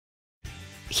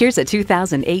Here's a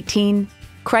 2018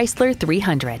 Chrysler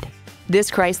 300. This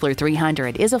Chrysler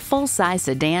 300 is a full-size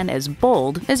sedan as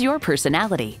bold as your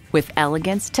personality, with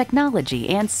elegance, technology,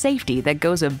 and safety that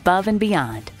goes above and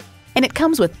beyond. And it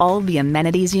comes with all the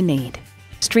amenities you need: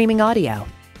 streaming audio,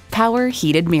 power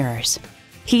heated mirrors,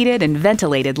 heated and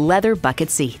ventilated leather bucket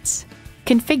seats,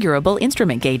 configurable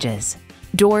instrument gauges,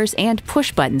 doors and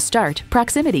push-button start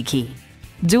proximity key,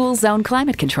 dual-zone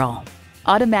climate control,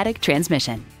 automatic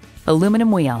transmission,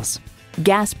 aluminum wheels,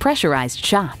 gas pressurized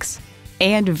shocks,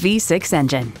 and V6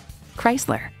 engine.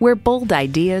 Chrysler, where bold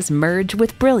ideas merge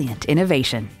with brilliant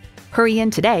innovation. Hurry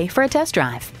in today for a test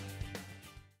drive.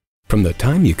 From the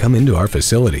time you come into our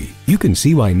facility, you can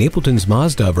see why Napleton's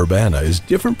Mazda of Urbana is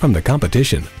different from the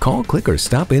competition. Call, click, or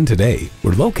stop in today.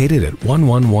 We're located at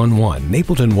 1111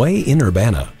 Napleton Way in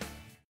Urbana.